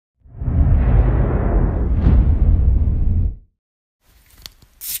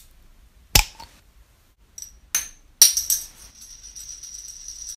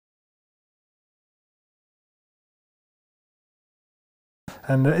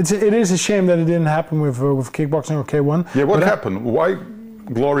And it is a shame that it didn't happen with kickboxing or K1. Yeah, what happened? Why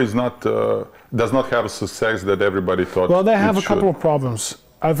Glory is not does not have a success that everybody thought? Well, they have a couple of problems.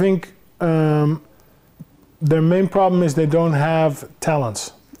 I think their main problem is they don't have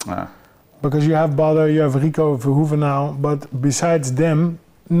talents. Because you have Badr, you have Rico Verhoeven now, but besides them,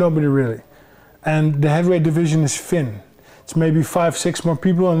 nobody really. And the heavyweight division is thin. It's maybe 5, 6 more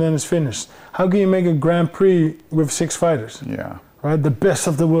people and then it's finished. How can you make a Grand Prix with 6 fighters? Yeah. Right, the best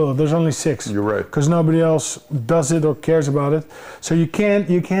of the world. There's only 6. You're right. Because nobody else does it or cares about it. So you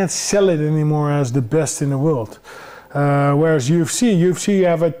can't sell it anymore as the best in the world. Whereas UFC you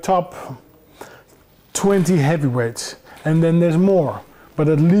have a top 20 heavyweights, and then there's more. But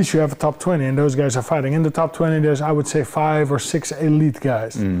at least you have a top 20, and those guys are fighting. In the top 20, there's, I would say, 5 or 6 elite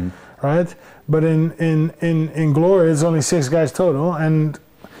guys, right? But in Glory, it's only 6 guys total, and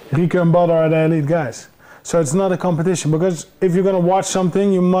Rico and Badr are the elite guys. So it's not a competition, because if you're going to watch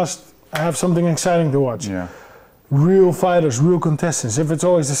something, you must have something exciting to watch. Yeah. Real fighters, real contestants. If it's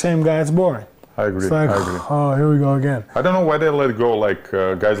always the same guy, it's boring. I agree. It's like, I agree. Oh, here we go again. I don't know why they let go like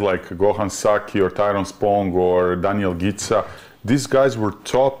guys like Gohan Saki or Tyron Spong or Daniel Gitsa. These guys were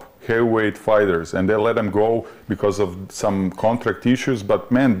top heavyweight fighters, and they let them go because of some contract issues.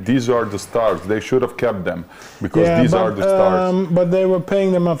 But man, these are the stars. They should have kept them, because these are the stars. But they were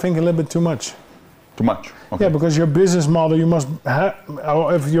paying them, I think, a little bit too much. Too much? Okay. Yeah, because your business model, you must have,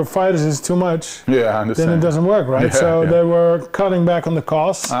 if your fighters is too much, yeah, I understand. then it doesn't work, right? Yeah, so they were cutting back on the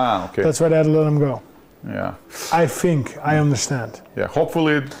costs. Okay. That's why they had to let them go. Yeah. I think, I understand. Yeah,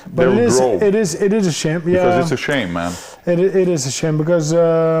 hopefully they will grow. It is a shame. Because it's a shame, man. It is a shame, because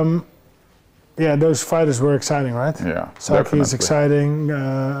yeah, those fighters were exciting, right? Yeah, Svakih is exciting.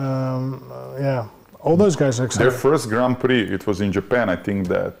 Yeah, all those guys are exciting. Their first Grand Prix, it was in Japan, I think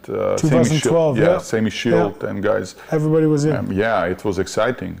that. 2012, Semi Shield and guys. Everybody was in. Yeah, it was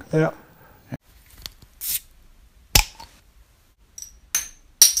exciting. Yeah.